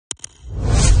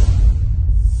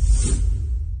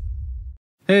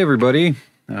Hey everybody,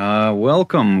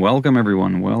 welcome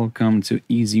everyone. Welcome to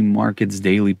Easy Markets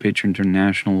Daily Pitch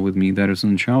International with me, Darius.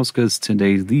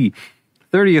 Today's the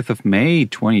 30th of May,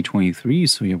 2023.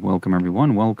 So yeah, welcome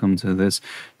everyone. Welcome to this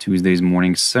Tuesday's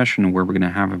morning session where we're going to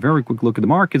have a very quick look at the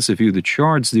markets, a few of the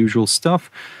charts, the usual stuff.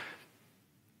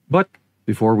 But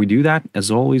before we do that,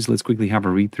 as always, let's quickly have a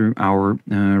read through our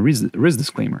risk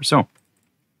disclaimer. So,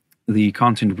 the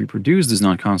content we produce does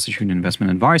not constitute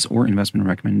investment advice or investment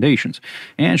recommendations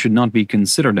and should not be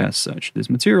considered as such. This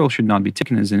material should not be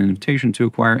taken as an invitation to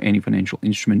acquire any financial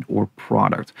instrument or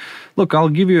product. Look, I'll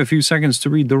give you a few seconds to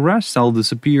read the rest. I'll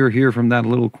disappear here from that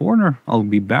little corner. I'll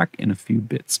be back in a few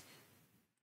bits.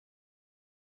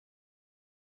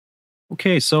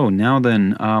 Okay, so now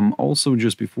then, also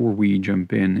just before we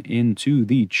jump into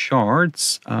the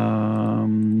charts,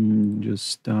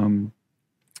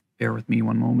 bear with me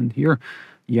one moment here.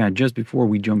 Yeah, just before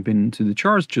we jump into the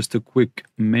charts, just a quick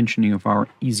mentioning of our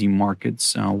Easy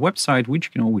Markets website, which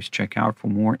you can always check out for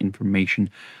more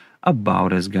information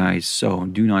about us, guys. So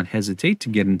do not hesitate to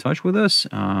get in touch with us.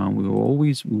 We will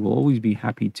always be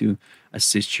happy to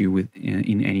assist you with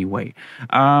in any way.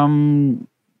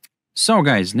 So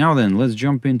guys, now then, let's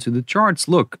jump into the charts.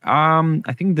 Look,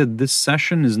 I think that this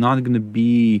session is not going to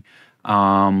be,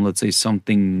 let's say,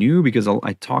 something new because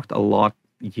I talked a lot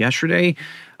yesterday,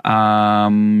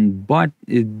 but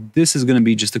this is going to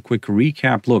be just a quick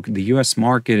recap. Look, the U.S.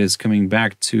 market is coming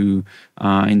back to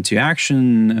into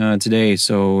action today.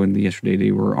 So yesterday they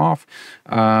were off,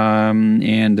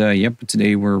 yep,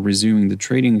 today we're resuming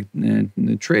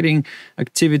the trading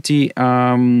activity.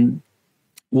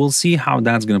 We'll see how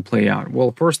that's going to play out.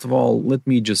 Well, first of all, let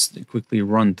me just quickly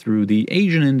run through the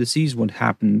Asian indices, what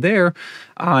happened there.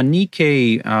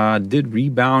 Nikkei did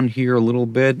rebound here a little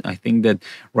bit. I think that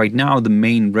right now the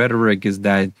main rhetoric is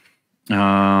that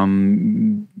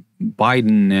Biden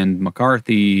and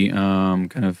McCarthy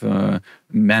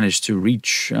managed to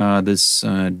reach this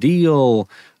deal,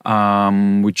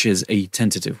 which is a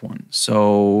tentative one.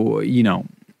 So, you know,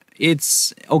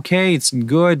 it's okay. It's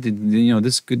good. You know,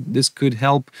 this could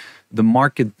help the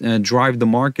market, drive the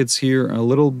markets here a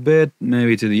little bit,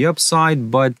 maybe to the upside.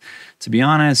 But to be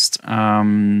honest,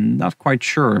 not quite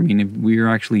sure. I mean, if we're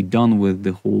actually done with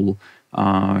the whole,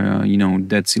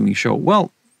 debt ceiling show.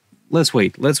 Well, let's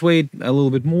wait. Let's wait a little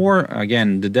bit more.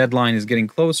 Again, the deadline is getting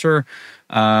closer.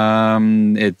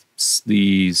 It's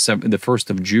the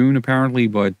 1st of June apparently,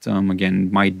 but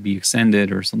again, might be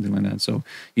extended or something like that. So,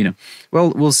 you know, well,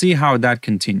 we'll see how that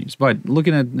continues. But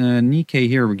looking at Nikkei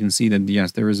here, we can see that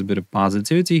yes, there is a bit of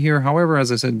positivity here. However,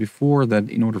 as I said before, that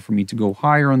in order for me to go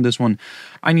higher on this one,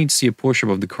 I need to see a push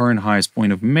above the current highest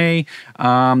point of May.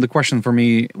 The question for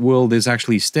me, will this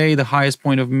actually stay the highest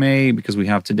point of May? Because we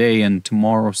have today and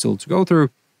tomorrow still to go through.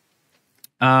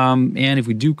 And if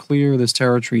we do clear this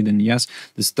territory, then yes,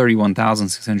 this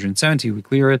 31,670, if we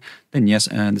clear it, then yes,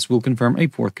 and this will confirm a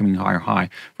forthcoming higher high.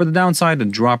 For the downside, a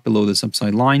drop below this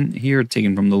upside line here,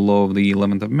 taken from the low of the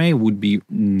 11th of May, would be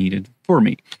needed for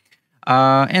me.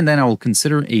 And then I will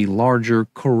consider a larger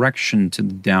correction to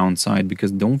the downside,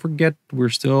 because don't forget, we're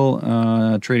still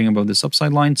trading above this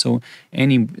upside line. So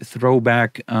any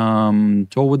throwback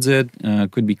towards it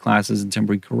could be classed as a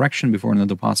temporary correction before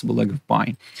another possible leg of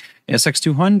buying.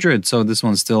 SX200, so this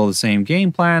one's still the same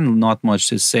game plan. Not much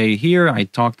to say here. I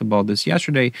talked about this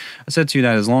yesterday. I said to you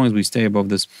that as long as we stay above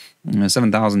this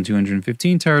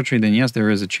 7,215 territory, then yes, there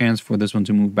is a chance for this one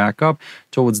to move back up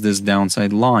towards this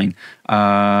downside line.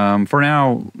 For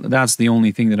now, that's the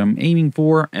only thing that I'm aiming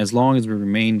for, as long as we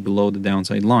remain below the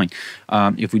downside line.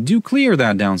 If we do clear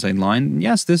that downside line,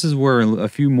 yes, this is where a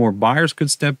few more buyers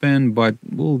could step in, but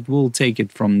we'll take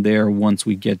it from there once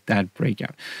we get that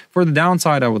breakout. For the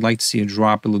downside, I would like to see a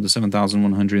drop below the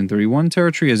 7,131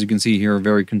 territory. As you can see here, a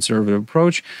very conservative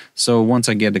approach. So once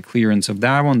I get the clearance of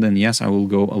that one, then yes, I will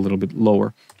go a little bit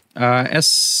lower.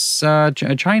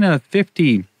 China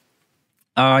 50.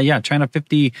 China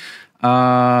 50.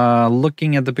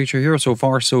 Looking at the picture here, so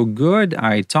far so good.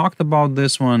 I talked about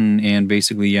this one, and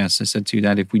basically, yes, I said to you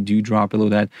that if we do drop below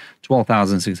that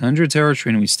 12,600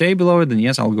 territory and we stay below it, then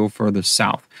yes, I'll go further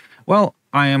south. Well,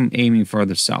 I am aiming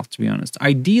further south, to be honest.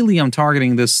 Ideally, I'm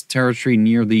targeting this territory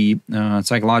near the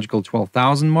psychological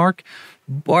 12,000 mark.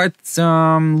 But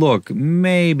look,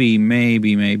 maybe,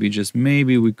 just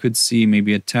maybe we could see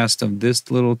maybe a test of this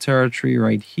little territory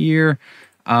right here.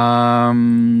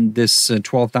 This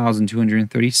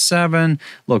 12,237.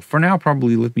 Look, for now,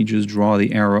 probably let me just draw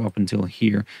the arrow up until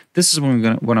here. This is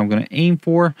what I'm gonna aim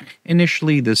for.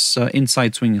 Initially, this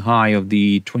inside swing high of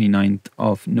the 29th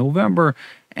of November,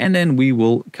 and then we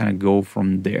will kind of go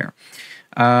from there.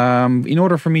 In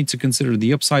order for me to consider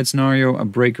the upside scenario, a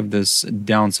break of this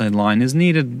downside line is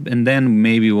needed, and then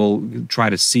maybe we'll try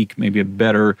to seek maybe a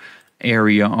better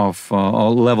area of a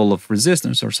level of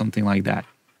resistance or something like that.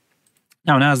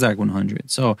 Now, Nasdaq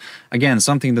 100. So again,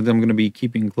 something that I'm going to be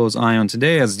keeping a close eye on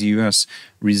today as the US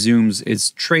resumes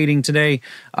its trading today.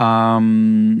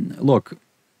 Look,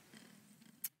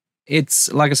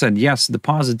 it's like I said, yes, the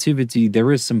positivity,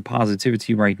 there is some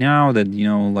positivity right now that,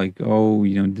 like,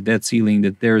 the debt ceiling,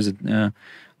 that there's a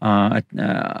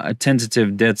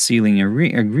tentative debt ceiling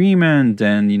agreement,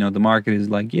 and, the market is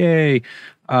like, yay.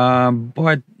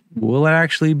 But will it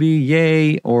actually be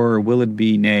yay or will it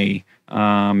be nay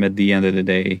at the end of the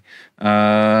day?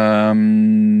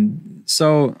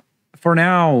 So for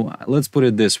now, let's put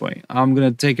it this way. I'm going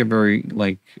to take a very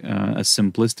a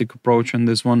simplistic approach on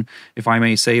this one, if I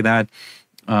may say that.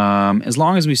 As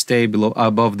long as we stay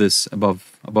above this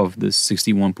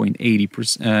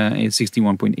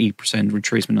 61.8%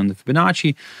 retracement on the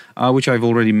Fibonacci, which I've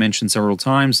already mentioned several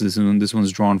times. This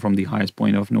one's drawn from the highest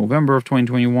point of November of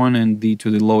 2021 and to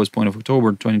the lowest point of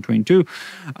October 2022.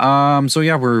 So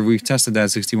yeah, we've tested that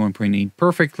 61.8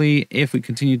 perfectly. If we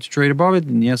continue to trade above it,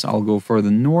 then yes, I'll go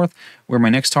further north, where my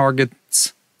next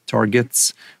targets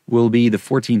will be the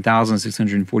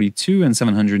 14,642 and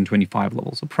 725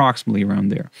 levels, approximately around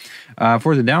there.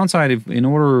 For the downside, in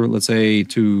order, let's say,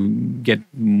 to get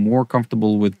more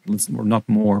comfortable with, or not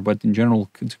more, but in general,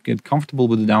 to get comfortable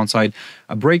with the downside,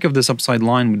 a break of this upside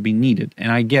line would be needed.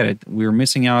 And I get it. We're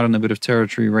missing out on a bit of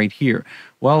territory right here.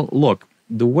 Well, look,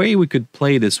 the way we could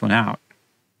play this one out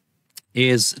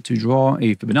is to draw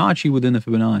a Fibonacci within a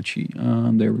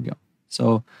Fibonacci. There we go.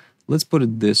 So let's put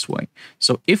it this way.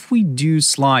 So if we do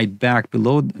slide back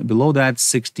below that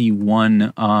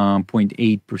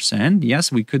 61.8%, yes,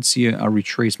 we could see a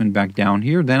retracement back down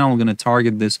here. Then I'm going to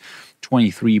target this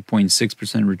 23.6%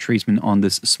 retracement on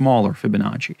this smaller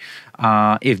Fibonacci.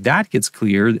 If that gets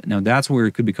cleared, now that's where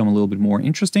it could become a little bit more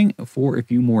interesting for a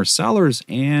few more sellers.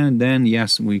 And then,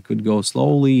 yes, we could go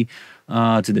slowly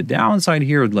to the downside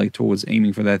here, like towards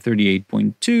aiming for that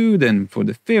 38.2, then for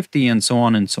the 50, and so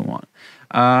on and so on.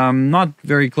 Not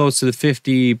very close to the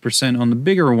 50% on the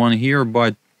bigger one here,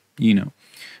 but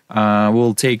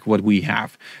we'll take what we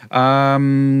have.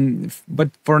 But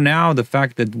for now, the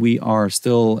fact that we are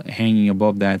still hanging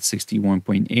above that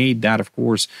 61.8, that of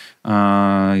course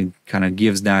kind of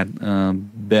gives that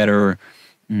better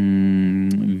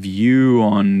view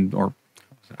on, or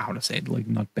how to say it, like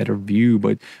not better view,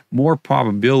 but more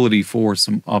probability for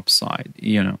some upside.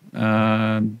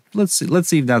 Let's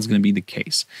see if that's going to be the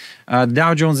case.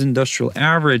 Dow Jones Industrial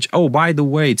Average. Oh, by the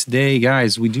way, today,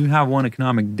 guys, we do have one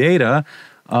economic data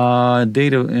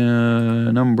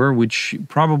number, which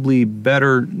probably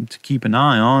better to keep an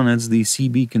eye on. It's the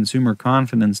CB Consumer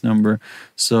Confidence number.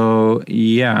 So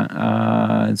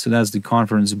yeah, so that's the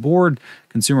Conference Board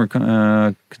Consumer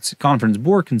Confidence.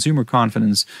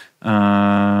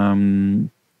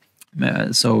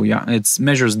 So yeah, it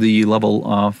measures the level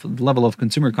of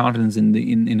consumer confidence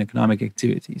in economic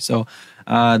activity. So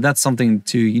that's something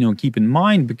to keep in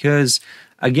mind, because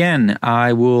again,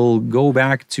 I will go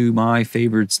back to my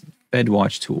favorite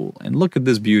FedWatch tool and look at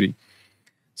this beauty.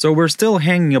 So we're still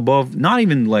hanging above, not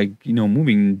even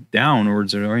moving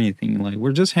downwards or anything. Like,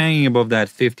 we're just hanging above that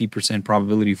 50%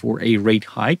 probability for a rate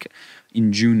hike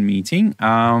in June meeting.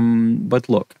 But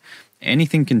look,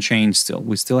 anything can change still.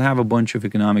 We still have a bunch of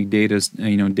economic data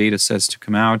sets to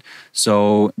come out.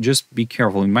 So just be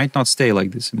careful. It might not stay like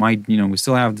this. It might, we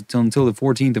still have until the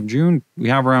 14th of June. We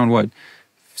have around, what,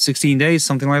 16 days,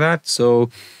 something like that. So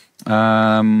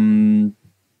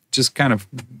just kind of,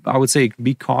 I would say,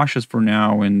 be cautious for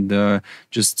now, and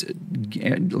just,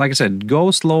 like I said,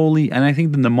 go slowly. And I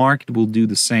think that the market will do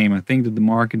the same. I think that the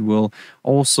market will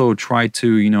also try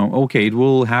to, okay, it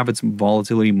will have its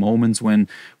volatility moments when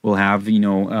we'll have,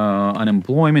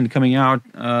 unemployment coming out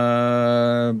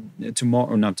on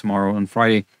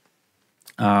Friday.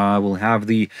 We'll have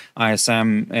the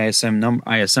ISM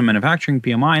manufacturing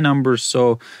PMI numbers.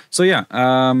 So yeah.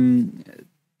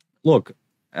 Look,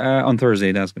 on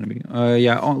Thursday, that's going to be.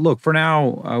 Look, for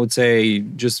now, I would say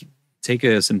just take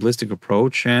a simplistic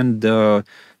approach and have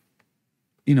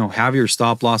your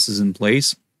stop losses in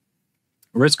place.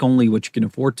 Risk only what you can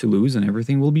afford to lose, and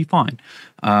everything will be fine.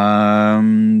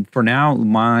 For now,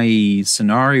 my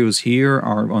scenarios here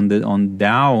are on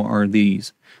Dow are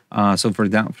these. So for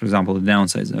example,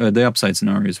 the upside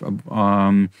scenarios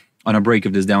on a break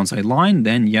of this downside line,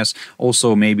 then yes,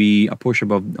 also maybe a push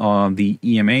above the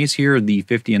EMAs here, the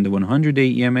 50 and the 100-day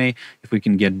EMA. If we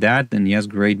can get that, then yes,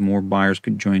 great, more buyers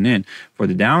could join in. For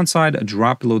the downside, a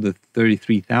drop below the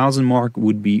 33,000 mark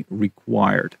would be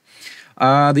required.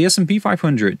 The S&P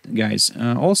 500, guys,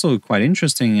 also quite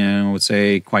interesting, and I would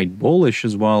say quite bullish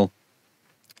as well.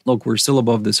 Look, we're still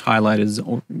above this highlighted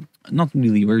zone. Not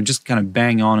really, we're just kind of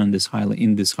bang on in this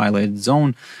highlighted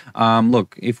zone.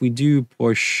 Look, if we do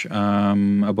push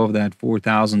above that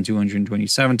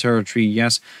 4,227 territory,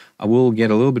 yes, I will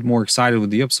get a little bit more excited with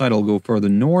the upside. I'll go further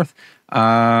north.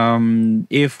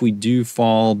 If we do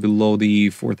fall below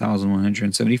the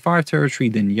 4,175 territory,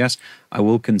 then yes, I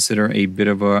will consider a bit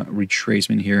of a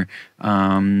retracement here,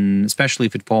 especially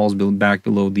if it falls back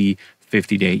below the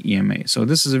 50-day EMA. So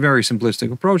this is a very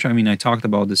simplistic approach. I mean, I talked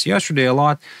about this yesterday a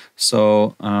lot.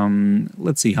 So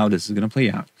let's see how this is going to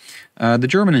play out. The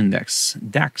German index,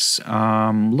 DAX,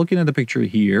 looking at the picture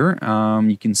here,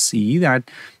 you can see that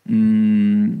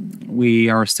we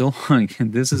are still,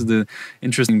 this is the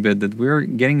interesting bit, that we're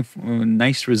getting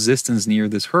nice resistance near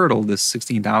this hurdle, this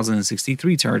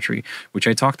 16,063 territory, which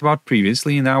I talked about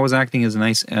previously, and that was acting as a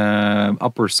nice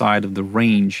upper side of the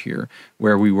range here,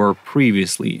 where we were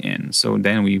previously in. So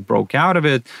then we broke out of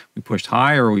it, we pushed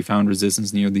higher, we found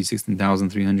resistance near the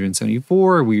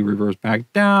 16,374, we reversed back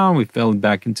down, we fell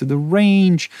back into the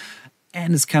range,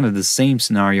 and it's kind of the same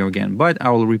scenario again. But I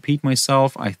will repeat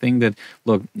myself. I think that,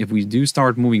 look, if we do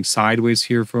start moving sideways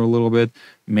here for a little bit,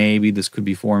 maybe this could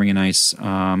be forming a nice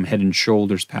head and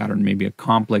shoulders pattern, maybe a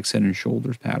complex head and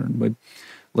shoulders pattern. But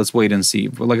let's wait and see.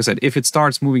 But like I said, if it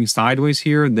starts moving sideways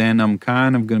here, then I'm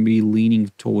kind of going to be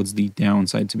leaning towards the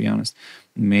downside, to be honest.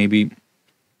 Maybe.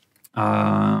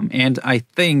 And I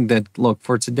think that, look,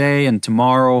 for today and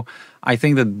tomorrow, I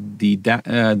think that the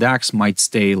DAX might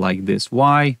stay like this.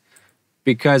 Why?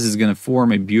 Because it's going to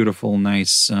form a beautiful,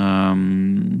 nice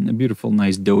doji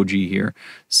here.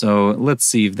 So let's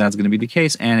see if that's going to be the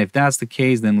case. And if that's the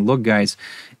case, then look, guys,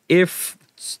 if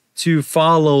to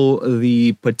follow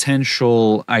the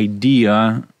potential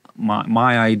idea,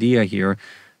 my idea here,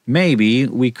 maybe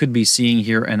we could be seeing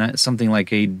here something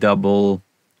like a double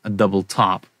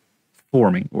top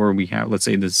forming, or we have, let's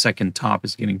say, the second top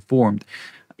is getting formed.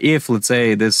 If, let's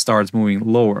say, this starts moving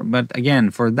lower. But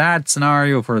again, for that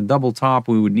scenario, for a double top,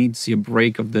 we would need to see a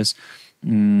break of this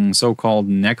so-called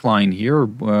neckline here.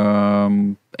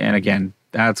 And again,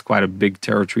 that's quite a big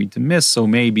territory to miss. So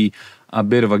maybe a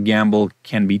bit of a gamble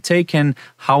can be taken.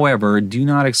 However, do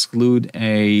not exclude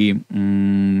a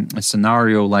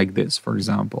scenario like this, for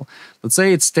example. Let's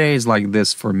say it stays like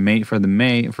this for May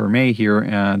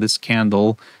here. This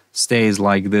candle stays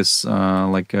like this,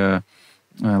 like a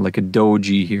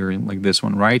doji here, like this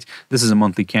one, right? This is a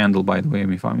monthly candle, by the way. I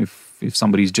mean, if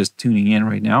somebody's just tuning in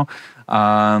right now,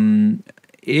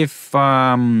 if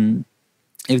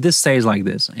this stays like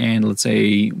this, and let's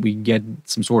say we get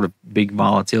some sort of big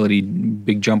volatility,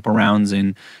 big jump arounds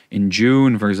in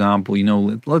June, for example, you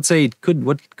know, let's say it could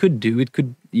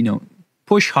you know,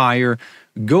 push higher,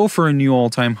 go for a new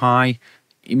all-time high,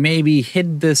 maybe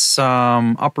hit this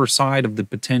upper side of the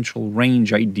potential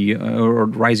range idea or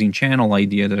rising channel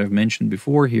idea that I've mentioned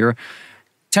before here,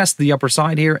 test the upper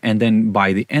side here, and then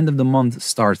by the end of the month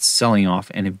starts selling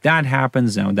off. And if that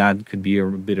happens, now that could be a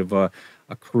bit of a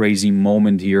crazy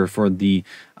moment here for the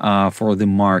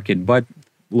market. But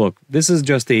look, this is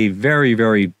just a very,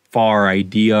 very far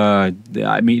idea.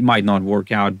 I mean, it might not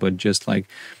work out, but just like,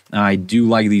 I do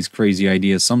like these crazy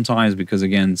ideas sometimes, because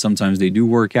again, sometimes they do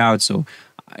work out. So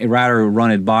I'd rather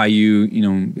run it by you, you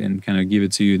know, and kind of give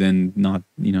it to you than not,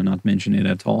 you know, not mention it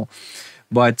at all.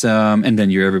 But and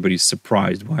then everybody's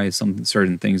surprised why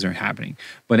certain things are happening.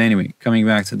 But anyway, coming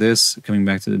back to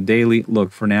the daily.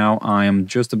 Look, for now, I am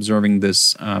just observing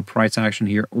this price action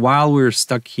here while we're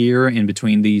stuck here in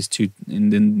between these two,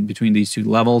 between these two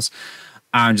levels.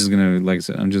 I'm just gonna, like I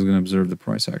said, I'm just gonna observe the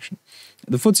price action.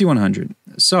 The FTSE 100.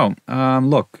 So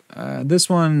look, this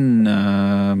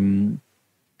one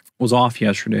was off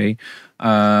yesterday,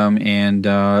 and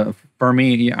for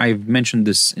me, I've mentioned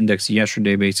this index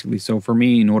yesterday, basically. So for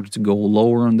me, in order to go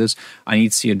lower on this, I need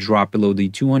to see a drop below the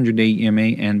 200-day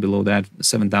EMA and below that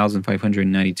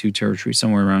 7,592 territory,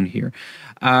 somewhere around here.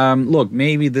 Look,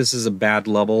 maybe this is a bad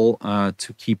level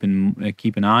to keep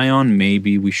an eye on.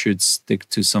 Maybe we should stick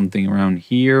to something around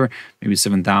here. Maybe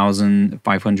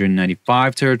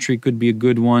 7,595 territory could be a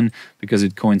good one, because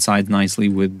it coincides nicely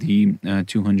with the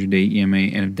 200-day EMA.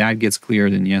 And if that gets clear,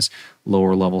 then yes,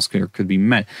 lower levels could be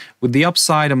met. With the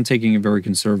upside, I'm taking a very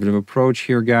conservative approach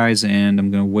here, guys, and I'm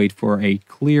going to wait for a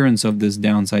clearance of this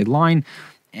downside line.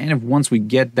 And if once we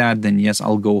get that, then yes,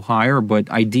 I'll go higher. But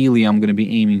ideally, I'm going to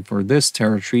be aiming for this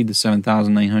territory, the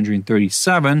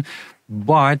 7,937.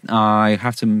 But I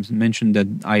have to mention that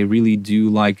I really do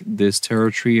like this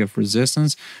territory of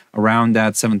resistance around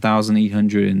that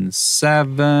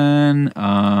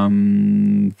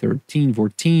 7,807, 13,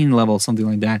 14 level, something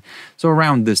like that. So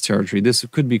around this territory, this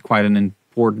could be quite an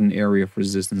important area of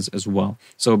resistance as well.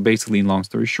 So basically, long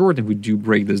story short, if we do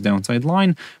break this downside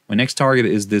line, my next target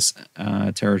is this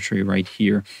territory right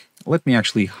here. Let me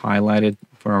actually highlight it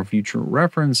for our future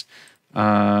reference.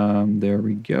 There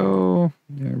we go.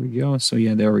 There we go. So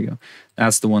yeah, there we go.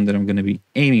 That's the one that I'm going to be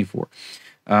aiming for.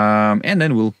 And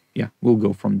then we'll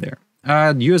go from there.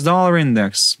 US dollar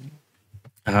index.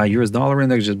 US dollar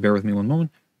index, just bear with me one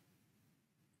moment.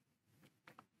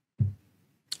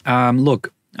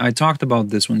 Look, I talked about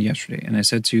this one yesterday, and I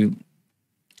said to you,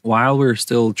 while we're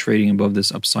still trading above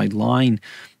this upside line,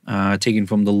 taken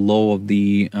from the low of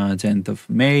the 10th of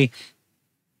May,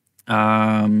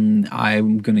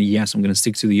 I'm gonna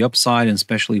stick to the upside, and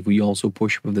especially if we also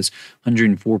push above this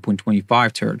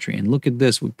 104.25 territory. And look at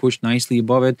this, we pushed nicely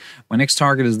above it. My next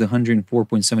target is the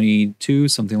 104.72,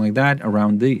 something like that,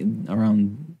 around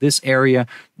this area.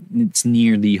 It's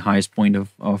near the highest point or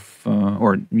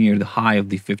near the high of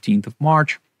the 15th of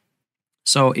March.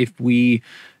 So if we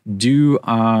do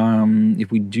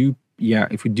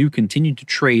continue to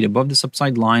trade above this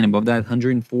upside line, above that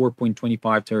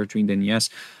 104.25 territory, then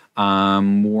yes,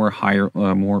 more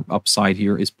upside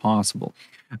here is possible.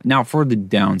 Now for the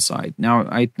downside. Now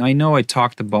I know I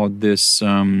talked about this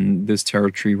this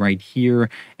territory right here,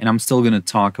 and I'm still gonna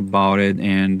talk about it.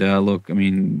 And look, I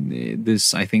mean,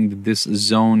 I think that this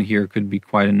zone here could be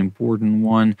quite an important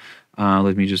one.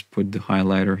 Let me just put the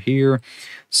highlighter here.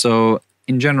 So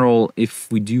in general,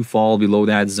 if we do fall below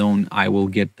that zone, I will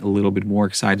get a little bit more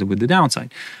excited with the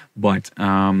downside. But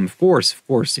of course,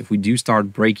 if we do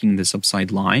start breaking this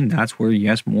upside line, that's where,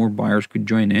 yes, more buyers could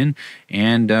join in,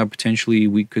 and potentially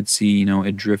we could see,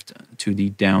 a drift to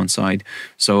the downside.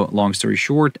 So long story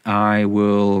short, I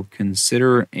will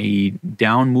consider a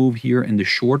down move here in the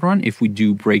short run if we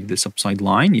do break this upside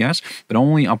line, yes, but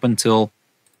only up until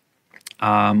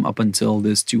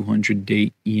this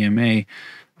 200-day EMA.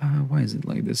 Why is it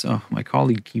like this? Oh, my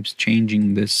colleague keeps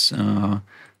changing this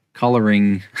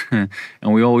coloring, and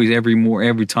we always every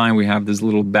time we have this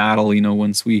little battle.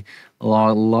 Once we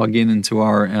log into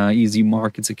our Easy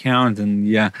Markets account, and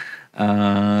yeah,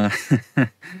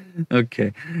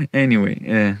 okay.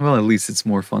 Anyway, well, at least it's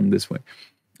more fun this way.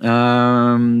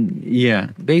 Yeah,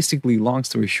 basically, long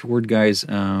story short, guys,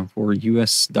 for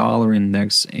US dollar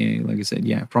index, like I said,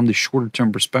 yeah, from the shorter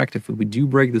term perspective, if we do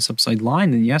break this upside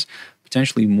line, then yes,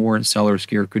 potentially more sellers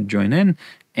here could join in,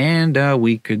 and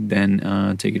we could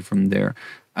then take it from there.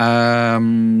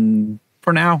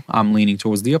 For now, I'm leaning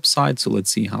towards the upside, so let's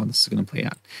see how this is going to play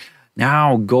out.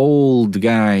 Now, gold,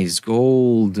 guys,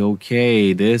 gold.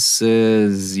 Okay, this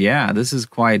is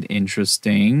quite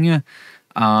interesting.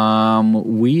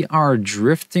 We are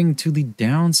drifting to the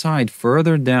downside,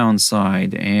 further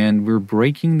downside, and we're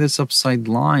breaking this upside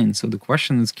line. So the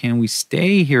question is, can we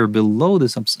stay here below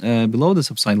this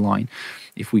upside line?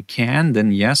 If we can,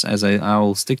 then yes, as I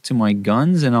will stick to my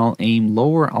guns and I'll aim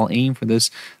lower. I'll aim for this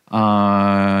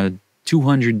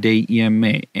 200-day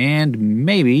EMA, and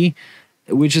maybe,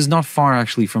 which is not far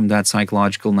actually from that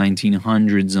psychological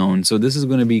 1900 zone. So this is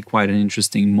going to be quite an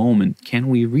interesting moment. Can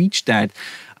we reach that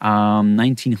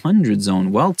 1900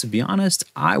 zone? Well, to be honest,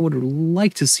 I would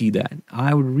like to see that.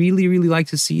 I would really like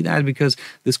to see that, because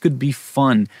this could be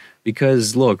fun.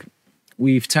 Because look,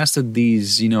 we've tested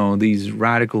these, these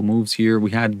radical moves here.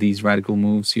 We had these radical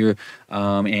moves here,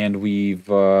 and we've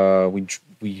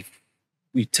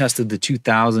tested the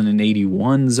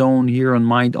 2081 zone here on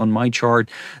my chart.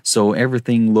 So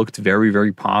everything looked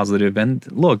very positive. And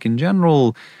look, in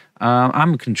general,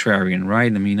 I'm a contrarian,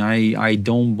 right? I mean, I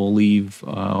don't believe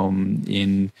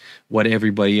in what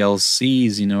everybody else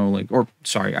sees, I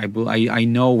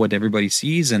know what everybody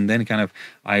sees, and then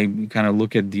I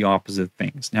look at the opposite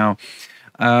things. Now,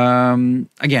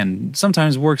 again,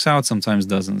 sometimes works out, sometimes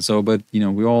doesn't. So, but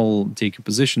we all take a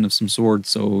position of some sort.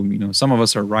 So, some of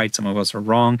us are right, some of us are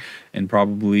wrong, and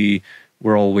probably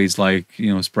we're always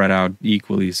spread out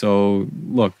equally. So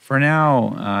look, for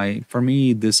now, for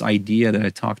me, this idea that I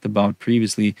talked about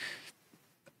previously,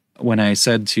 when I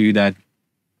said to you that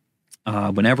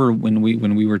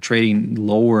when we were trading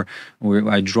lower,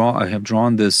 I have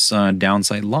drawn this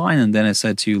downside line, and then I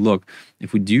said to you, look,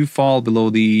 If we do fall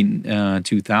below the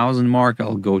 2000 mark,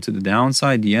 I'll go to the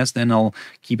downside. Yes, then I'll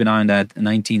keep an eye on that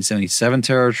 1977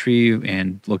 territory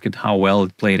and look at how well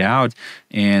it played out.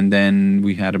 And then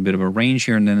we had a bit of a range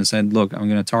here, and then I said, look, I'm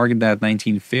going to target that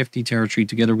 1950 territory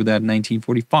together with that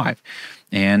 1945.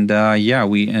 And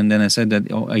and then I said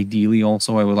that ideally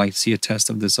also I would like to see a test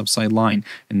of this upside line.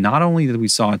 And not only that we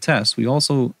saw a test, we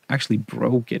also actually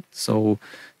broke it. So,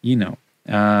 you know,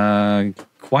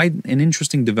 quite an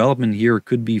interesting development here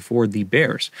could be for the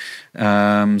bears.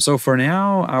 So for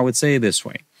now, I would say this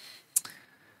way.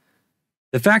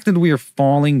 The fact that we are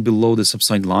falling below this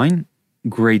upside line,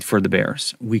 great for the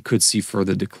bears. We could see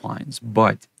further declines.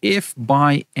 But if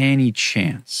by any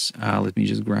chance, let me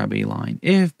just grab a line.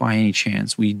 If by any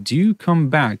chance we do come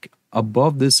back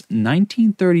above this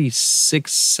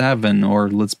 1936.7, or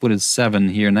let's put it 7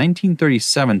 here,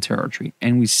 1937 territory,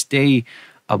 and we stay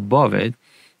above it,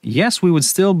 yes, we would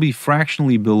still be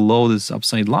fractionally below this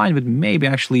upside line, but maybe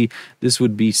actually this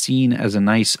would be seen as a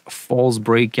nice false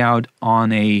breakout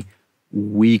on a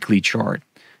weekly chart.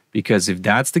 Because if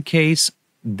that's the case,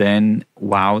 then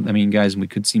wow, I mean, guys, we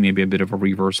could see maybe a bit of a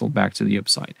reversal back to the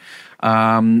upside.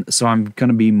 So I'm going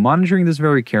to be monitoring this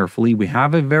very carefully. We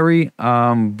have a very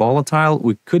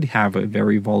we could have a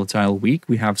very volatile week.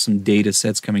 We have some data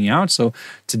sets coming out. So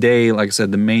today, like I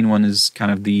said, the main one is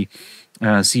kind of the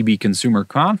CB consumer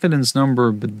confidence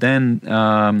number, but then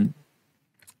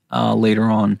later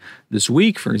on this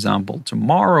week, for example,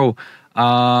 tomorrow,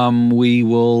 we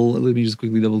will, let me just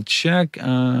quickly double check.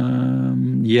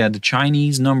 The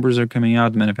Chinese numbers are coming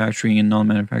out, manufacturing and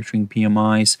non-manufacturing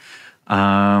PMIs.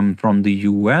 From the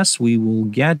US, we will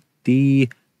get the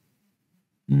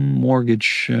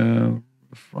mortgage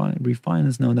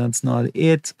refinance. No, that's not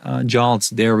it.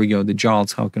 JOLTS, there we go. The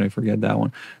JOLTS, how can I forget that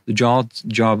one? The JOLTS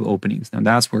job openings. Now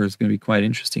that's where it's going to be quite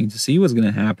interesting to see what's going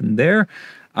to happen there.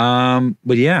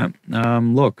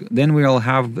 Look, then we'll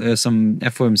have some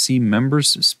FOMC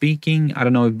members speaking. I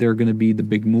don't know if they're going to be the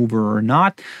big mover or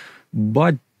not,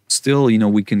 but still, you know,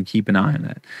 we can keep an eye on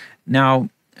that. Now,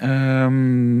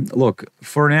 look,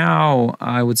 for now,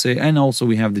 I would say, and also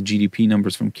we have the GDP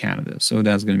numbers from Canada. So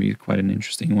that's going to be quite an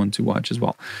interesting one to watch as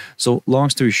well. So long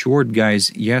story short, guys,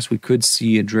 yes, we could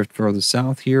see a drift further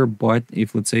south here, but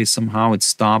if, let's say, somehow it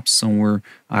stops somewhere,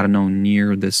 I don't know,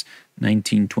 near this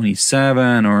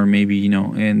 1927 or maybe, you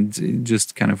know, and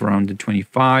just kind of around the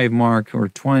 25 mark or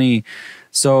 20.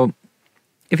 So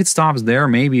if it stops there,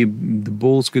 maybe the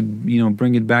bulls could, you know,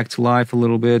 bring it back to life a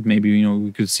little bit. Maybe, you know,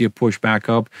 we could see a push back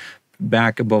up,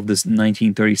 back above this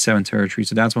 1937 territory.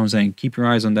 So that's what I'm saying. Keep your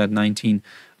eyes on that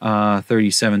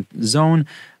 1937 zone.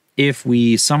 If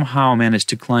we somehow manage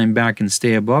to climb back and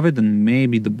stay above it, then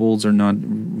maybe the bulls are not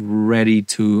ready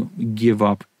to give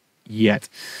up yet.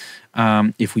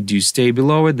 If we do stay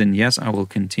below it, then yes, I will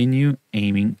continue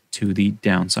aiming to the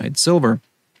downside. Silver.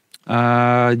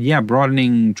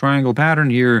 Broadening triangle pattern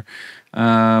here,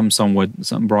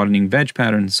 some broadening wedge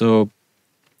pattern. So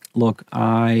look,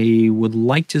 I would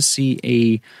like to see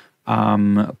a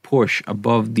push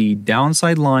above the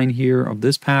downside line here of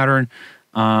this pattern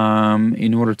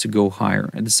in order to go higher.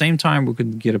 At the same time, we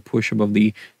could get a push above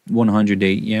the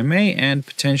 100-day EMA, and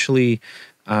potentially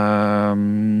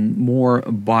more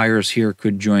buyers here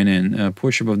could join in. A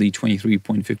push above the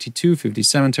 23.52,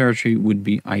 57 territory would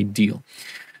be ideal.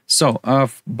 So,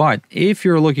 but if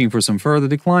you're looking for some further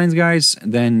declines, guys,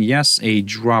 then yes, a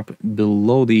drop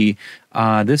below the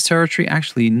this territory.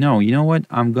 Actually, no, you know what?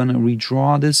 I'm gonna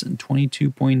redraw this in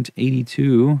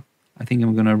 22.82. I think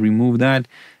I'm gonna remove that,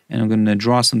 and I'm gonna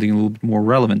draw something a little bit more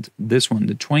relevant. This one,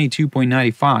 the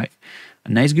 22.95. A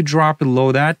nice good drop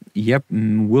below that. Yep,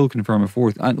 will confirm a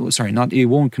fourth. It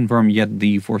won't confirm yet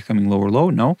the forthcoming lower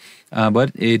low. No,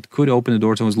 but it could open the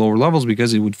door to those lower levels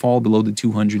because it would fall below the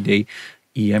 200-day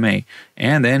EMA,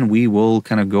 and then we will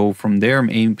kind of go from there,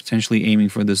 potentially aiming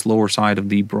for this lower side of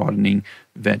the broadening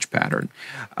wedge pattern.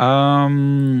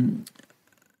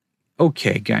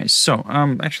 Okay, guys. So,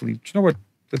 actually, you know what?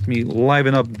 Let me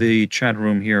liven up the chat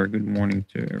room here. Good morning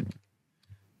to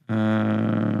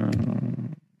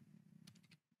everyone.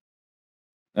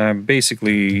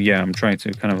 Basically, yeah, I'm trying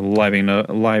to kind of liven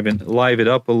it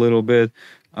up a little bit.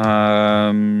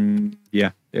 Yeah,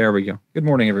 there we go. Good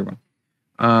morning, everyone.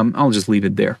 I'll just leave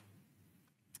it there.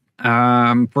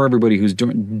 For everybody who's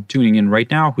tuning in right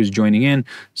now, who's joining in.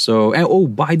 So, oh,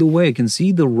 by the way, I can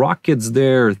see the rockets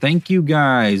there. Thank you,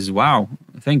 guys. Wow.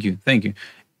 Thank you. Thank you.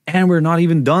 And we're not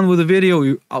even done with the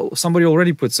video. Somebody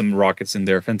already put some rockets in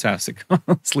there. Fantastic.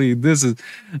 Honestly, this is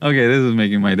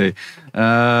making my day.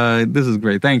 This is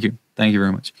great. Thank you. Thank you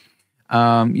very much.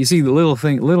 You see, the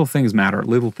little things matter.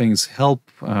 Little things help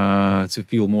to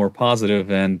feel more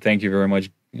positive. And thank you very much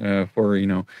for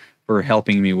for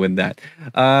helping me with that.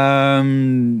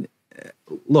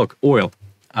 Look, oil.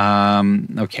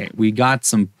 Okay, we got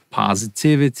some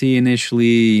positivity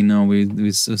initially.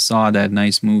 We saw that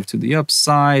nice move to the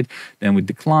upside. Then we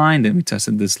declined. Then we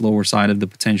tested this lower side of the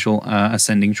potential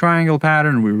ascending triangle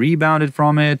pattern. We rebounded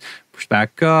from it, pushed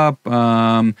back up.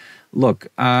 Look,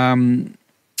 I'm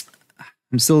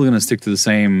still going to stick to the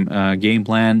same game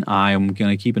plan. I'm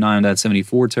going to keep an eye on that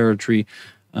 74 territory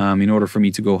in order for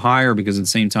me to go higher, because at the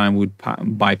same time would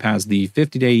bypass the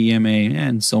 50-day EMA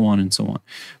and so on and so on.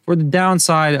 For the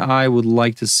downside, I would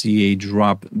like to see a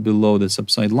drop below this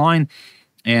upside line.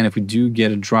 And if we do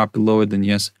get a drop below it, then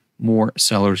yes, more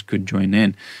sellers could join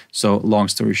in. So long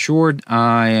story short,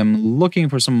 I am looking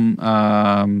for some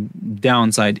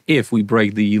downside if we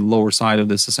break the lower side of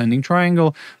this ascending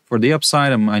triangle. For the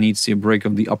upside, I need to see a break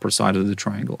of the upper side of the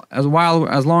triangle. As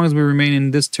long as we remain in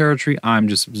this territory, I'm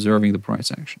just observing the price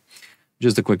action.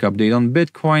 Just a quick update on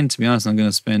Bitcoin. To be honest, I'm going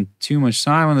to spend too much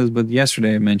time on this, but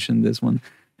yesterday I mentioned this one.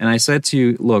 And I said to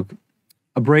you, look,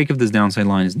 a break of this downside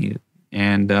line is needed.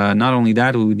 And not only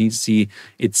that, we would need to see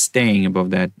it staying above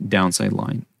that downside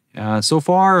line. So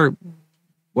far,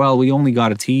 well, we only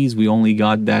got a tease. We only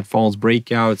got that false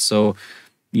breakout. So,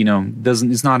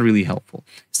 it's not really helpful.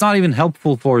 It's not even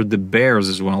helpful for the bears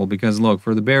as well, because look,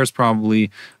 for the bears, probably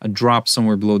a drop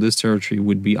somewhere below this territory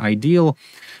would be ideal.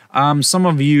 Some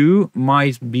of you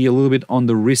might be a little bit on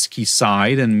the risky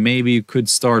side, and maybe you could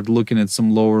start looking at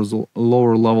some lower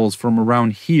levels from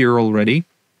around here already.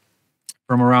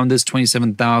 From around this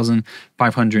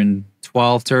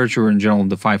 27,512 territory, or in general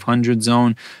the 500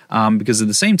 zone, because at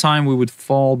the same time we would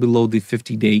fall below the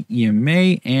 50-day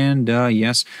EMA, and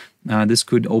yes, this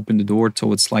could open the door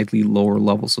towards slightly lower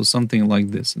levels. So something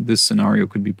like this scenario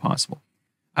could be possible.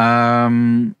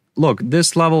 Look,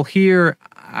 this level here,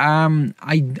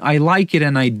 I like it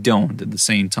and I don't at the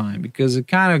same time, because it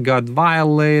kind of got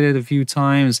violated a few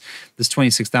times. This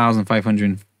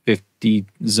 26,550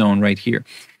 zone right here.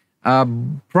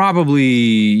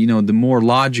 Probably, the more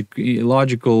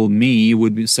logical me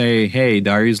would say, hey,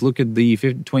 Darius, look at the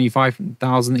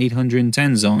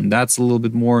 25,810 zone. That's a little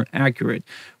bit more accurate,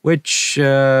 which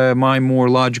my more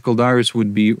logical Darius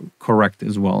would be correct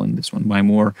as well in this one. My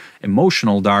more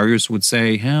emotional Darius would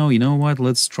say, hell, you know what?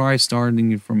 Let's try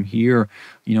starting it from here.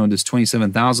 This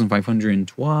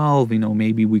 27,512,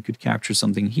 maybe we could capture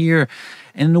something here.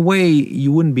 And in a way,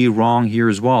 you wouldn't be wrong here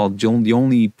as well. The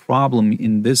only problem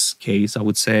in this case, I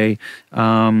would say,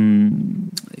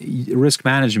 risk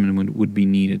management would be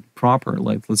needed proper.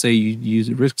 Like, let's say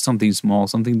you risk something small,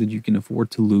 something that you can afford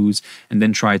to lose, and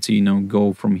then try to,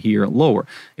 go from here lower.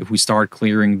 If we start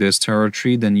clearing this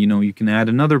territory, then, you can add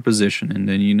another position, and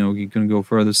then, you can go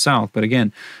further south. But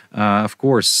again, of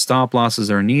course, stop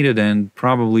losses are needed, and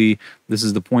probably this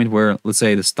is the point where, let's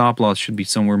say, the stop loss should be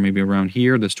somewhere maybe around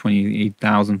here. That's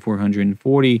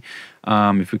 28,440.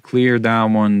 If we clear that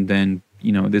one, then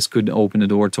this could open the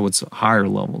door towards higher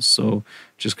levels. So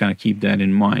just kind of keep that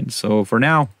in mind. So for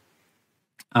now,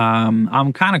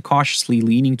 I'm kind of cautiously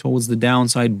leaning towards the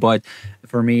downside, but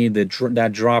for me,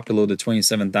 that drop below the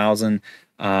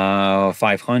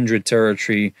 27,500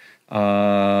 territory,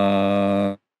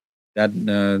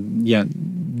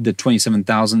 the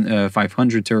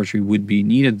 27,500 territory would be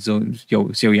needed. So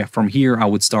yeah, from here I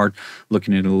would start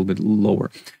looking at a little bit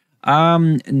lower.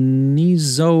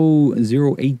 NISO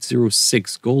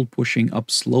 0806, gold pushing up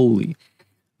slowly.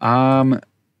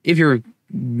 If you're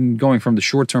going from the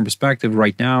short-term perspective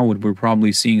right now, what we're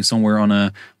probably seeing somewhere on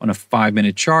a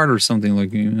 5-minute chart or something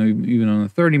like, even on a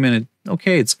 30-minute,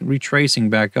 okay, it's retracing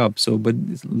back up. So, but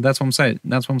that's what I'm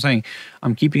saying.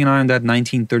 I'm keeping an eye on that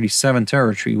 1937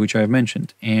 territory, which I've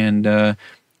mentioned. And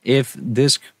if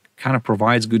this kind of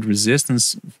provides good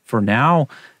resistance for now,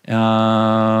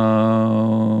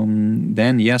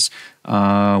 then yes,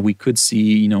 we could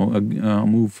see, a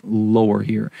move lower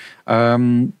here.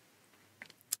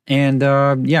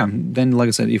 Yeah, then like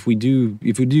I said, if we do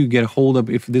get a hold of,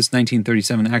 if this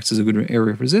 1937 acts as a good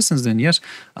area of resistance, then yes,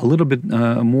 a little bit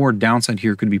more downside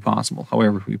here could be possible.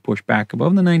 However, if we push back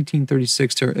above the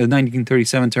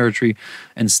 1937 territory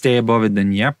and stay above it,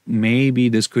 then yep, maybe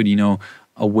this could,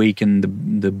 awaken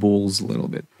the bulls a little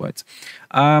bit. But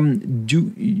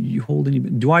do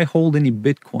I hold any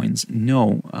Bitcoins?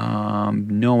 No,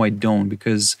 no, I don't,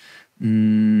 because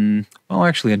well,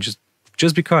 actually, just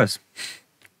because.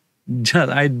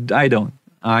 I don't,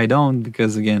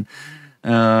 because again,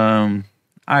 I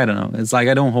don't know. It's like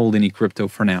I don't hold any crypto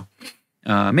for now.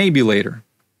 Maybe later.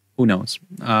 who knows?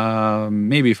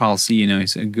 Maybe if I'll see,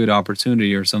 it's a good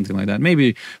opportunity or something like that.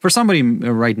 Maybe for somebody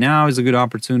right now is a good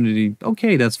opportunity.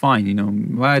 Okay, that's fine,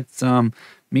 But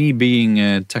me being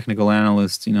a technical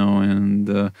analyst,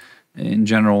 and in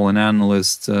general an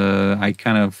analyst, I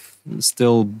kind of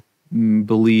still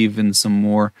believe in some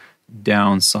more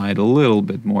downside, a little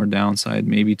bit more downside,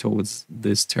 maybe towards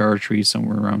this territory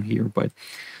somewhere around here, but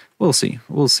we'll see.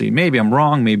 We'll see. Maybe I'm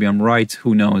wrong. Maybe I'm right.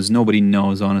 Who knows? Nobody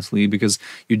knows, honestly, because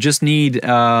you just need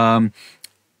an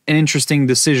interesting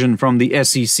decision from the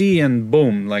SEC and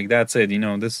boom, like that's it.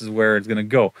 This is where it's going to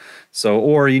go. So,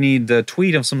 or you need a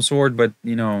tweet of some sort, but,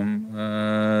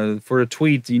 for a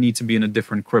tweet, you need to be in a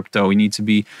different crypto. You need to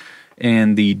be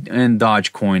in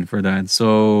Dogecoin for that.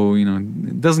 So,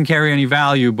 it doesn't carry any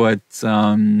value, but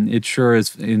it sure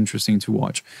is interesting to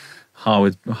watch how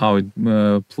it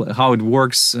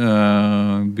works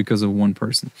because of one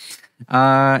person.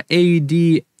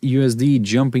 AUDUSD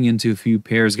jumping into a few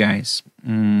pairs, guys.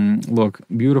 Look,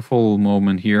 beautiful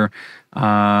moment here.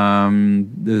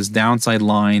 This downside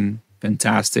line,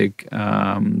 fantastic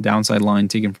downside line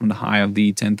taken from the high of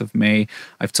the 10th of May.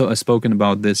 I've spoken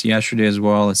about this yesterday as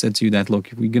well. I said to you that,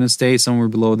 look, if we're going to stay somewhere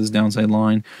below this downside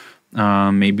line,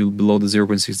 maybe below the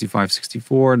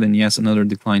 0.6564, then yes, another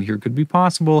decline here could be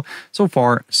possible. So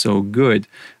far, so good.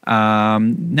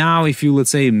 Now, if you, let's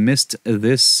say, missed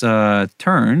this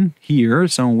turn here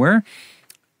somewhere,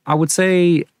 I would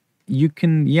say you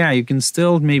can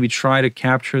still maybe try to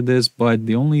capture this, but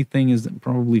the only thing is that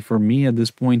probably for me at this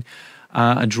point,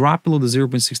 a drop below the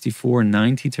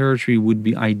 0.6490 territory would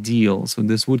be ideal. So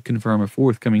this would confirm a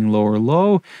forthcoming lower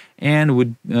low, and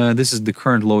would this is the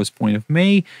current lowest point of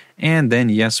May, and then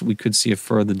yes, we could see a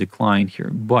further decline here.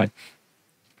 But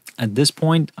at this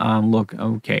point, look,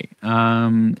 okay,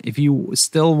 if you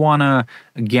still want to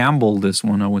gamble this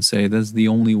one, I would say that's the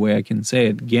only way I can say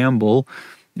it, gamble.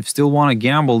 If you still want to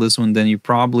gamble this one, then you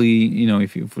probably,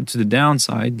 if you to the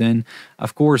downside, then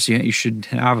of course you should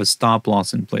have a stop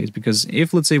loss in place, because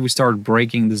if, let's say, we start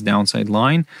breaking this downside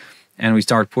line and we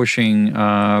start pushing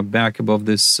back above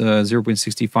this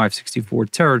 0.6564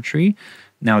 territory,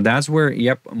 now that's where,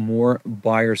 yep, more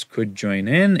buyers could join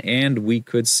in and we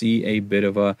could see a bit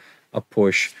of a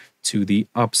push to the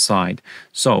upside.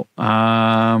 So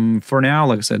for now,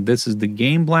 like I said, this is the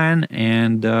game plan,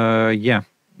 and yeah,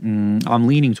 I'm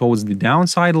leaning towards the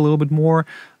downside a little bit more,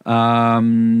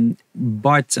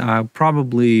 but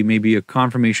probably maybe a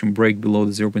confirmation break below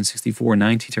the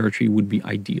 0.6490 territory would be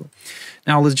ideal.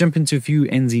 Now let's jump into a few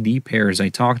NZD pairs. I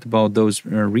talked about those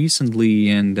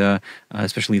recently, and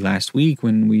especially last week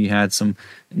when we had some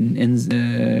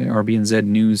RBNZ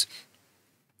news.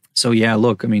 So yeah,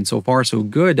 look, I mean, so far so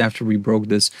good. After we broke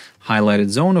this highlighted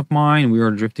zone of mine, we are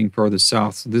drifting further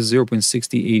south. So this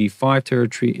 0.6085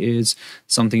 territory is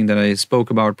something that I spoke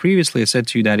about previously. I said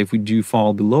to you that if we do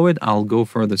fall below it, I'll go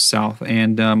further south.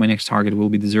 And my next target will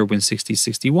be the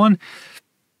 0.6061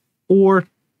 or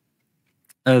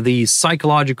the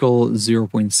psychological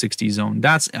 0.60 zone.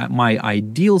 That's my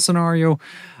ideal scenario.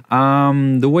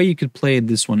 The way you could play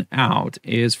this one out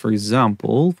is, for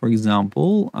example,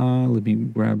 let me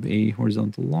grab a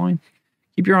horizontal line.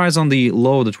 Keep your eyes on the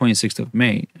low, the 26th of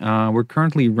May. We're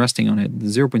currently resting on it, the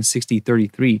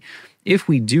 0.6033. If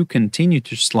we do continue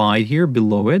to slide here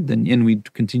below it, then and we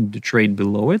continue to trade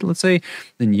below it, let's say,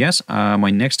 then yes, my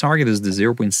next target is the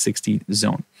 0.60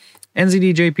 zone.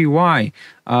 NZDJPY,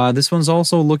 this one's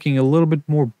also looking a little bit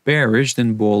more bearish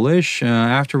than bullish.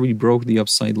 After we broke the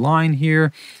upside line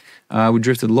here, we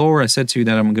drifted lower. I said to you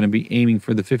that I'm going to be aiming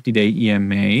for the 50-day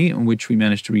EMA, which we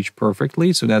managed to reach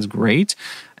perfectly, so that's great.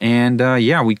 And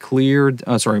yeah, we cleared,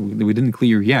 sorry, we didn't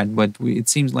clear yet, but it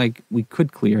seems like we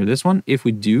could clear this one. If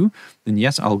we do, then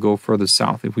yes, I'll go further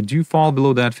south. If we do fall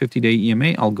below that 50-day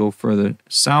EMA, I'll go further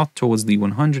south towards the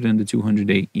 100 and the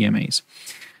 200-day EMAs.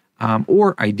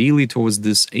 Or ideally towards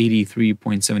this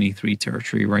 83.73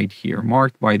 territory right here,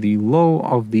 marked by the low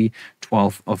of the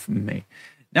 12th of May.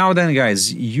 Now then,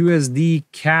 guys,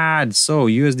 USDCAD. So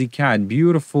USDCAD,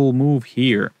 beautiful move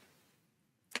here.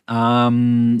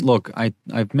 Look,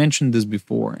 I've mentioned this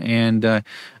before, and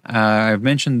I've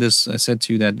mentioned this. I said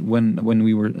to you that when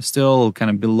we were still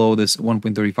kind of below this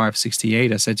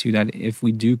 1.3568, I said to you that if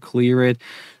we do clear it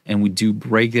and we do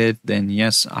break it, then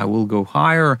yes, I will go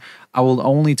higher. I will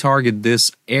only target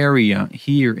this area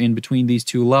here in between these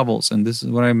two levels, and this is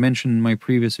what I mentioned in my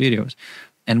previous videos.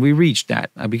 And we reached that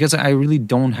because I really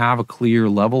don't have a clear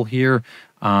level here.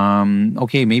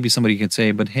 Okay, maybe somebody could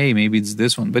say, but hey, maybe it's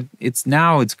this one. But it's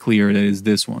clear that it's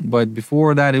this one. But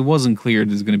before that, it wasn't clear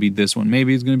that it's going to be this one.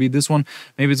 Maybe it's going to be this one.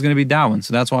 Maybe it's going to be that one.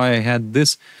 So that's why I had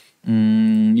this,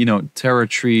 you know,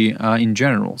 territory in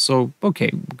general. So,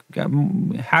 okay,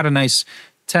 had a nice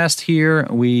test here.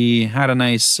 We had a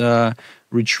nice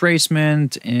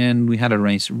retracement, and we had a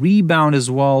nice rebound as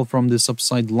well from this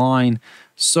upside line.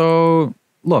 So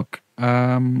look,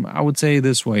 I would say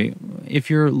this way: if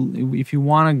you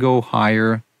want to go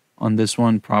higher on this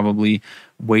one, probably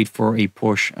wait for a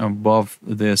push above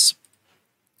this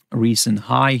recent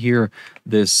high here.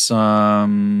 This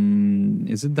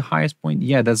is it the highest point?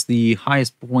 Yeah, that's the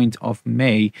highest point of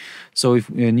May. So if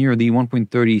near the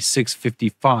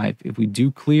 1.3655, if we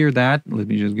do clear that, let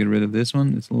me just get rid of this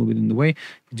one, it's a little bit in the way.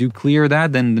 If we do clear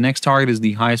that, then the next target is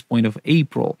the highest point of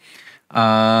April.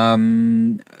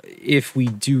 If we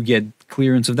do get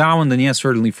clearance of that one, then yes,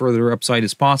 certainly further upside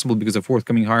is possible because a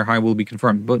forthcoming higher high will be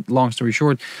confirmed. But long story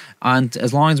short, and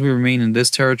as long as we remain in this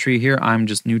territory here, I'm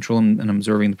just neutral and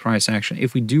observing the price action.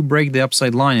 If we do break the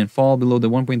upside line and fall below the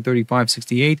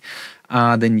 1.3568,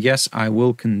 then yes, I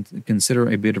will consider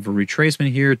a bit of a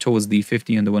retracement here towards the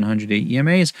 50 and the 100-day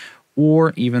EMAs,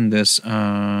 or even this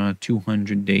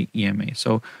 200-day EMA.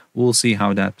 So we'll see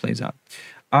how that plays out.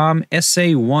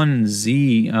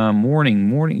 SA1Z,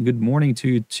 good morning to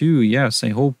you too. Yes, I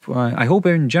hope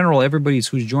in general everybody's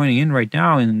who's joining in right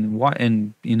now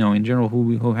and you know, in general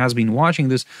who has been watching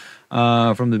this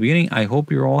from the beginning, I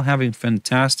hope you're all having a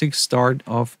fantastic start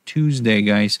of Tuesday,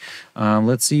 guys.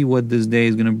 Let's see what this day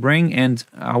is gonna bring. And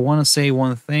I want to say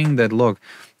one thing, that look,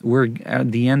 we're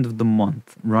at the end of the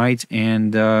month, right?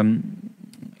 And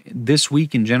this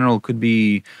week in general could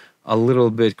be a little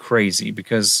bit crazy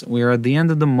because we're at the end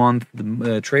of the month.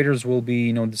 The traders will be,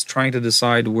 you know, just trying to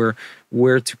decide where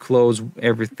to close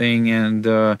everything, and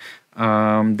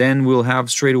then we'll have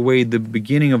straight away the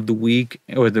beginning of the week,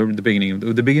 or the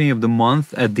beginning of the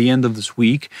month at the end of this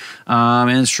week,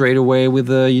 and straight away with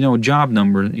the, you know, job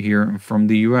number here from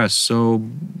the US. So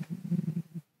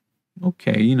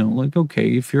okay, you know, like,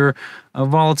 okay, if you're a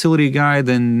volatility guy,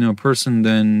 then, you know,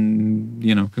 then,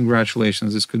 you know,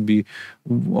 congratulations, this could be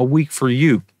a week for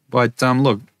you. But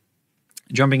look,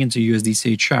 jumping into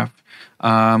USDCHF,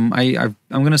 I'm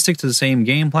going to stick to the same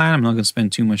game plan. I'm not going to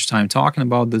spend too much time talking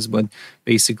about this, but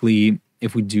basically,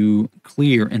 if we do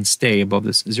clear and stay above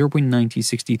this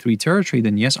 0.9063 territory,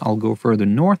 then yes, I'll go further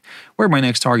north, where my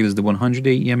next target is the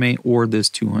 100-day EMA or this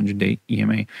 200-day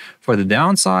EMA. For the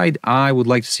downside, I would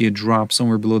like to see a drop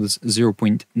somewhere below this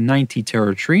 0.90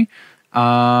 territory.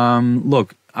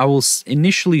 Look, I will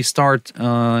initially start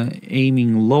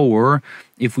aiming lower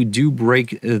if we do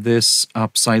break this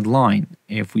upside line.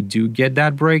 If we do get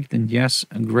that break, then yes,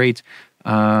 great.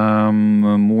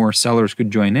 More sellers could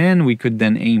join in. We could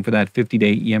then aim for that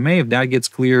 50-day EMA. If that gets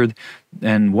cleared,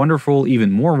 then wonderful,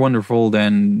 even more wonderful,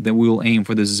 then we will aim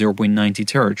for this 0.90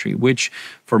 territory, which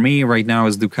for me right now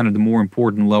is the kind of the more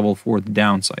important level for the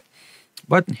downside.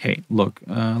 But hey, look,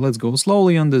 let's go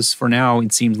slowly on this. For now,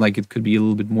 it seems like it could be a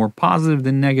little bit more positive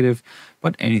than negative,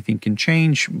 but anything can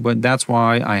change. But that's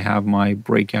why I have my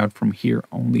breakout from here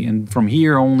only. And from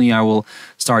here only, I will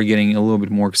start getting a little bit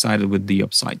more excited with the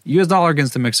upside. US dollar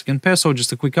against the Mexican peso,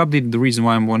 just a quick update. The reason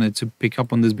why I wanted to pick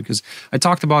up on this, because I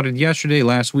talked about it yesterday,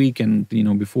 last week, and, you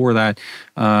know, before that,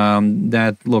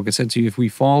 look, I said to you, if we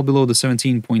fall below the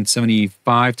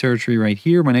 17.75 territory right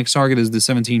here, my next target is the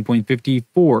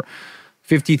 17.54.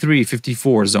 53,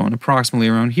 54 zone, approximately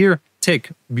around here.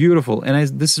 Tick, beautiful. And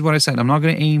this is what I said. I'm not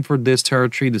going to aim for this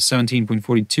territory, the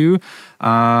 17.42.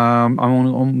 I'm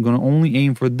going to only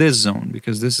aim for this zone,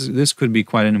 because this could be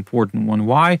quite an important one.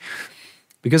 Why?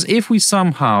 Because if we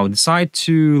somehow decide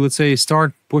to, let's say,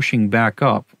 start pushing back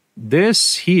up,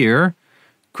 this here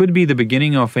could be the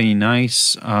beginning of a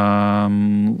nice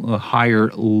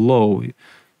higher low.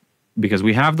 Because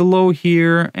we have the low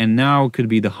here, and now it could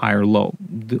be the higher low.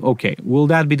 Okay, will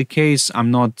that be the case? I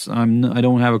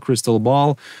don't have a crystal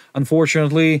ball,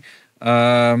 unfortunately.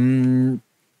 Otherwise,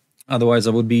 I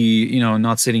would be, you know,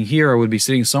 not sitting here. I would be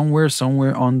sitting somewhere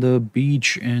on the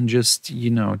beach and just, you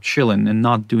know, chilling and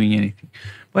not doing anything.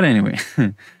 But anyway,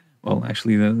 well,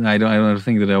 actually, I don't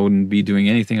think that I wouldn't be doing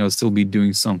anything. I would still be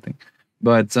doing something.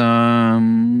 But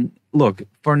look,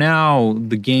 for now,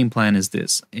 the game plan is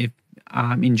this.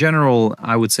 In general,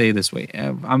 I would say this way.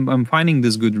 I'm finding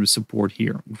this good support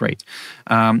here. Great.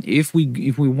 If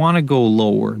we want to go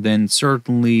lower, then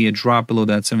certainly a drop below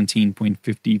that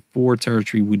 17.54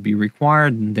 territory would be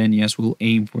required. And then yes, we'll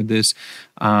aim for this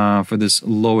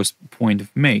lowest point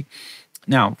of May.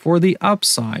 Now, for the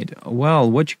upside,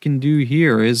 well, what you can do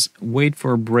here is wait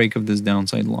for a break of this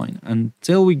downside line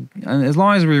as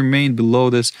long as we remain below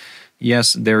this.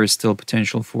 Yes, there is still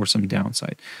potential for some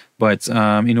downside. But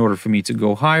in order for me to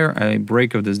go higher, a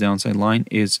break of this downside line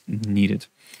is needed.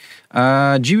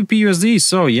 GBPUSD,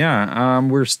 so yeah,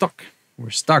 we're stuck. We're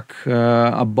stuck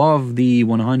above the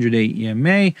 100-day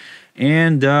EMA,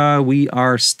 and we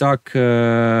are stuck,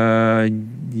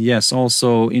 yes,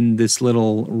 also in this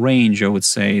little range, I would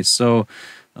say. So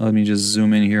let me just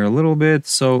zoom in here a little bit.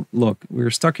 So look, we're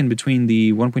stuck in between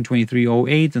the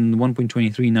 1.2308 and the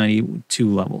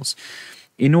 1.2392 levels.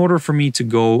 In order for me to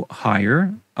go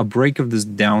higher, a break of this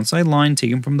downside line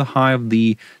taken from the high of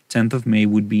the 10th of May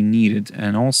would be needed,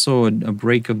 and also a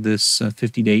break of this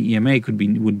 50-day EMA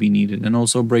would be needed, and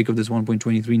also a break of this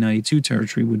 1.2392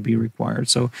 territory would be required.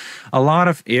 So a lot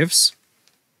of ifs,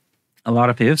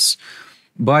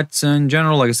 but in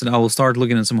general, like I said, I will start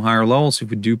looking at some higher levels if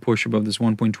we do push above this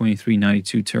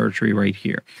 1.2392 territory right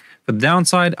here. For the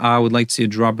downside, I would like to see a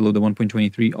drop below the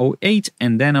 1.2308,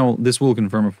 and then this will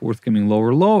confirm a forthcoming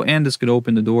lower low, and this could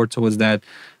open the door towards that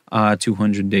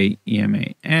 200-day EMA,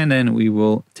 and then we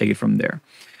will take it from there.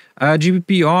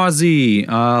 GBPUSD,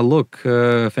 look,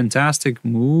 fantastic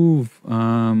move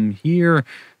here.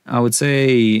 I would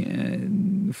say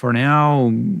for now,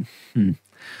 I'm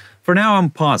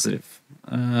positive.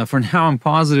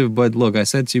 But look, I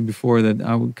said to you before that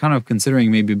I was kind of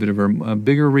considering maybe a bit of a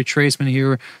bigger retracement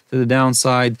here to the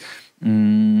downside.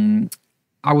 You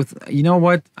know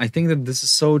what? I think that this is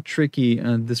so tricky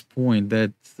at this point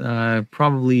that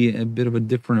probably a bit of a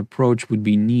different approach would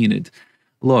be needed.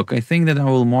 Look, I think that I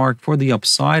will mark for the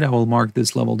upside, I will mark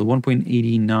this level, the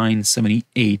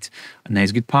 1.8978. A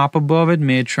nice good pop above it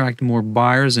may attract more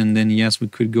buyers, and then yes, we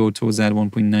could go towards that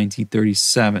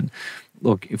 1.9037.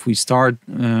 Look, if we start,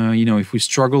 if we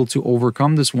struggle to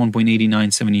overcome this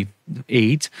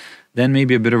 1.8978, then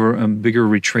maybe a bit of a bigger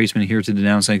retracement here to the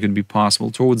downside could be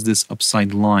possible towards this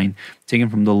upside line taken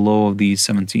from the low of the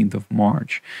 17th of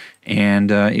March. And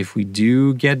if we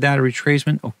do get that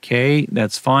retracement, okay,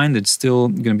 that's fine. That's still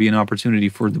going to be an opportunity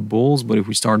for the bulls. But if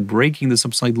we start breaking this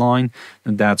upside line,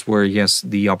 then that's where, yes,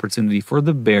 the opportunity for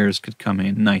the bears could come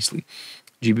in nicely.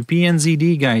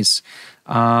 GBPNZD, guys.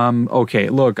 Okay,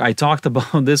 look, I talked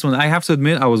about this one. I have to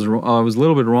admit, I was a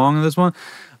little bit wrong on this one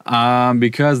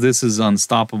because this is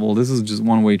unstoppable. This is just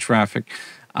one-way traffic.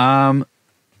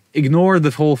 Ignore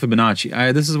the whole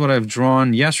Fibonacci. This is what I've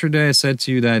drawn yesterday. I said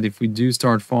to you that if we do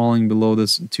start falling below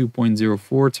this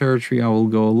 2.04 territory, I will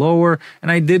go lower. And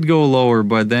I did go lower,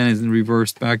 but then it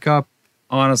reversed back up.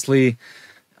 Honestly,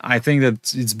 I think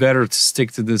that it's better to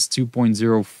stick to this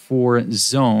 2.04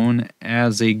 zone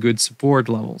as a good support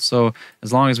level. So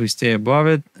as long as we stay above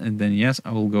it, and then yes,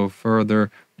 I will go further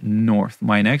north.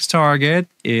 My next target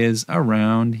is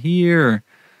around here.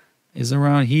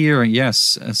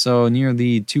 Yes, so near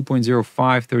the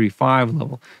 2.0535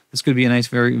 level. This could be a nice,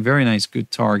 very, very nice,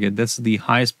 good target. That's the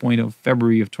highest point of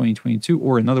February of 2022,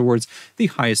 or in other words, the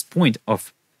highest point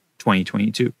of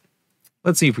 2022.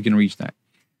 Let's see if we can reach that.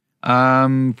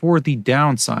 For the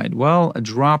downside, well, a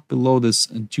drop below this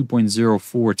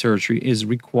 2.04 territory is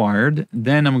required.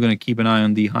 Then I'm going to keep an eye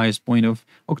on the highest point of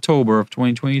October of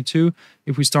 2022.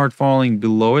 If we start falling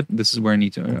below it, this is where I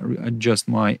need to adjust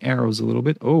my arrows a little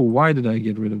bit. Oh, why did I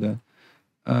get rid of that?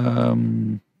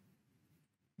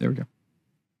 There we go.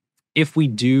 If we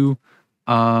do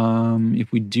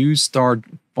start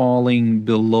falling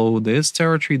below this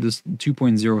territory, this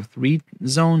 2.03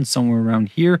 zone, somewhere around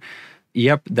here,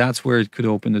 yep, that's where it could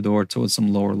open the door towards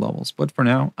some lower levels. But for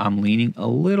now, I'm leaning a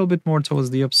little bit more towards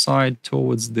the upside,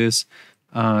 towards this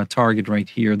target right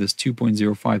here, this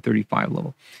 2.0535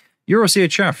 level.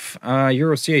 EURCHF,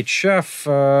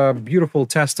 beautiful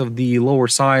test of the lower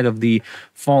side of the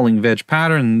falling wedge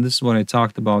pattern. This is what I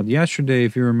talked about yesterday,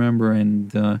 if you remember,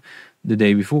 and the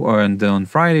day before, and on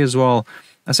Friday as well.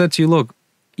 I said to you, look,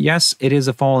 yes, it is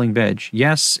a falling wedge.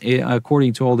 Yes,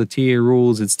 according to all the TA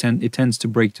rules, it tends to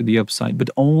break to the upside, but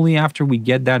only after we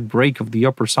get that break of the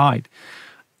upper side.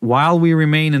 While we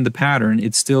remain in the pattern,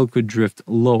 it still could drift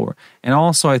lower. And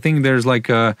also, I think there's like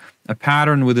a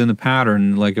pattern within a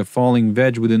pattern, like a falling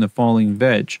wedge within a falling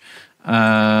wedge.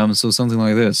 So something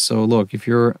like this. So look, if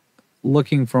you're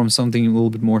looking from something a little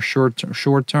bit more short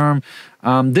term,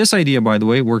 this idea, by the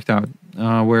way, worked out.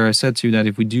 Where I said to you that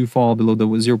if we do fall below the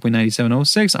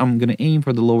 0.9706, I'm going to aim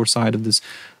for the lower side of this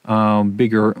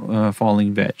bigger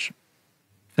falling wedge.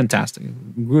 Fantastic.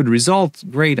 Good result.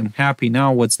 Great. I'm happy.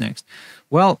 Now what's next?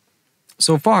 Well,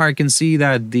 so far I can see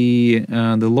that the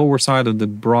lower side of the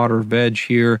broader wedge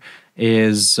here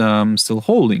is still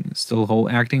holding,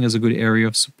 acting as a good area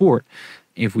of support.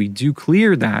 If we do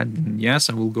clear that, then yes,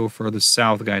 I will go further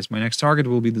south, guys. My next target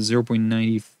will be the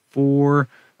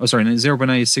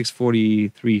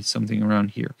 0.9643, something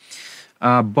around here.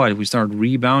 But if we start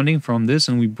rebounding from this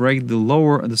and we break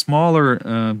the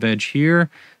smaller wedge here,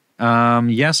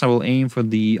 yes, I will aim for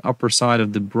the upper side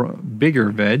of the bigger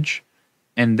wedge.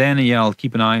 And then, yeah, I'll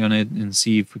keep an eye on it and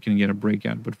see if we can get a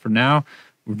breakout. But for now,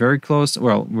 we're very close.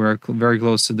 Well, we're very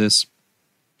close to this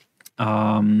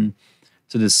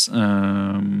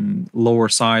lower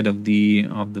side of the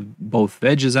both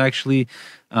edges actually.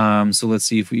 So let's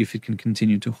see if it can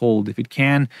continue to hold. If it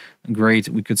can, great,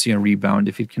 we could see a rebound.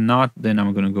 If it cannot, then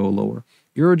I'm going to go lower.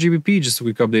 EURGBP, just a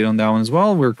quick update on that one as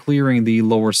well. We're clearing the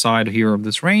lower side here of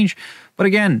this range, but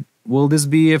again, will this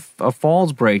be a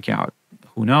false breakout?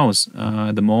 Who knows?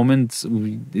 At the moment,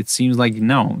 it seems like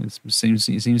no. It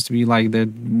seems to be like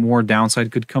that more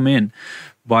downside could come in.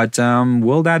 But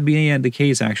will that be the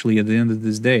case actually at the end of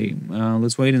this day?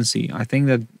 Let's wait and see. I think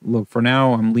that, look, for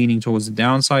now, I'm leaning towards the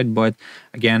downside, but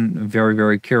again, very,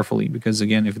 very carefully. Because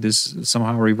again, if this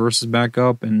somehow reverses back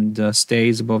up and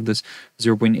stays above this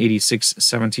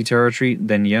 0.8670 territory,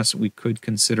 then yes, we could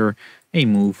consider a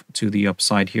move to the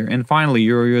upside here. And finally,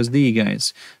 EURUSD,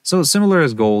 guys. So similar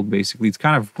as gold, basically. It's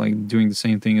kind of like doing the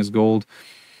same thing as gold.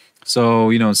 So,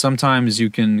 you know, sometimes you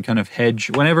can kind of hedge.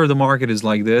 Whenever the market is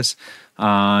like this,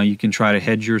 you can try to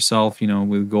hedge yourself, you know,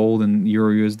 with gold and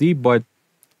EURUSD, but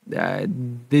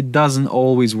it doesn't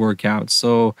always work out.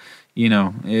 So, you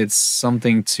know, it's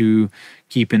something to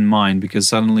keep in mind, because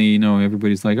suddenly, you know,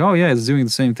 everybody's like, oh yeah, it's doing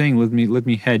the same thing. Let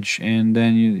me hedge. And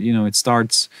then, you know, it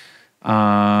starts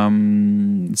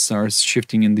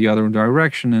shifting in the other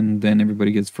direction, and then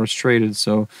everybody gets frustrated.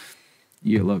 So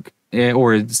you look,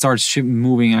 or it starts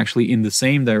moving actually in the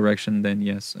same direction, then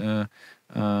yes, or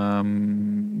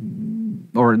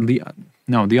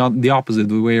the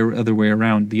opposite, other way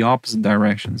around, the opposite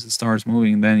directions, it starts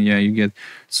moving, then yeah, you get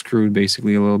screwed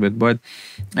basically a little bit. But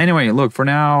anyway, look, for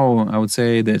now, I would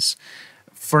say this.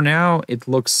 For now, it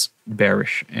looks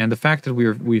bearish, and the fact that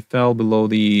we fell below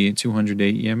the 200-day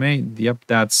EMA, yep,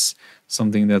 that's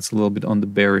something that's a little bit on the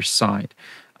bearish side.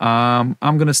 I'm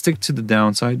gonna stick to the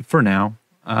downside for now.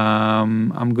 I'm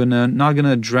not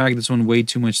gonna drag this one way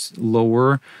too much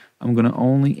lower. I'm gonna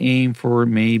only aim for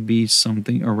maybe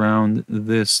something around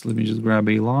this. Let me just grab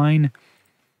a line.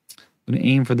 I'm going to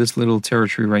aim for this little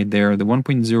territory right there, the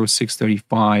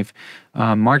 1.0635,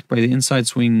 marked by the inside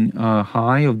swing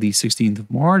high of the 16th of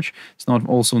March. It's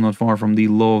also not far from the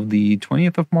low of the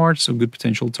 20th of March, so good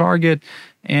potential target.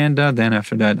 And then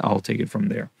after that, I'll take it from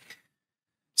there.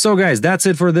 So guys, that's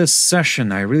it for this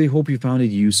session. I really hope you found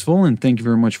it useful, and thank you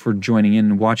very much for joining in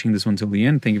and watching this one till the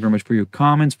end. Thank you very much for your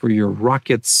comments, for your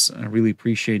rockets. I really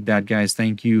appreciate that, guys.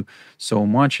 Thank you so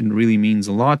much. It really means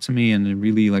a lot to me, and it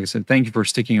really, like I said, thank you for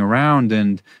sticking around.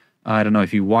 And I don't know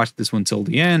if you watched this one till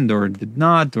the end or did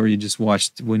not, or you just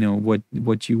watched, you know,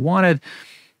 what you wanted.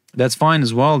 That's fine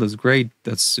as well. That's great.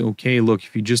 That's okay. Look,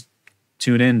 if you just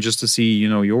tune in just to see, you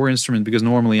know, your instrument, because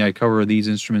normally I cover these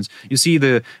instruments. You see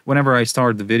whenever I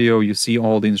start the video, you see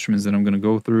all the instruments that I'm going to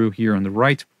go through here on the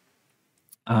right.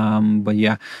 But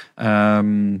yeah,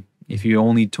 if you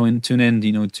only tune in,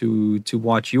 you know, to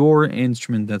watch your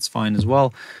instrument, that's fine as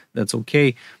well. That's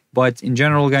okay. But in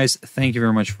general, guys, thank you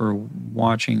very much for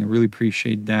watching. I really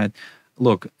appreciate that.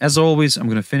 Look, as always, I'm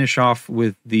going to finish off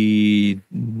with the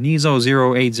NISO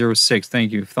 0806.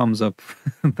 Thank you. Thumbs up.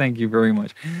 Thank you very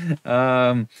much.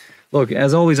 Look,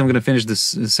 as always, I'm going to finish this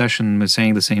session by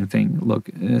saying the same thing. Look,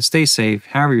 stay safe.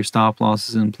 Have your stop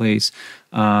losses in place.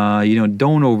 You know,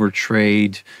 don't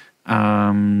overtrade.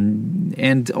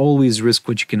 And always risk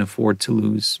what you can afford to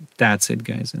lose. That's it,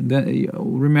 guys. And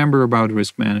remember about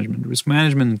risk management. Risk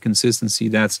management and consistency,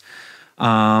 that's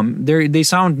they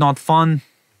sound not fun,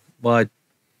 but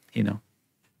you know,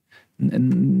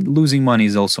 losing money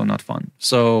is also not fun.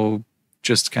 So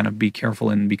just kind of be careful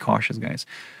and be cautious, guys.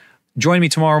 Join me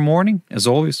tomorrow morning, as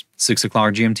always, 6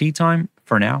 o'clock GMT time.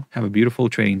 For now, have a beautiful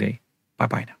trading day.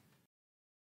 Bye-bye now.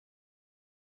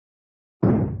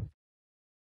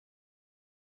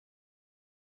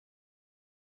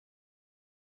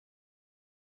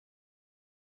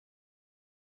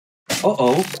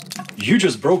 Uh-oh, you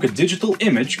just broke a digital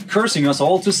image cursing us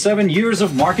all to 7 years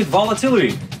of market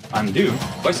volatility. Undo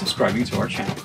by subscribing to our channel.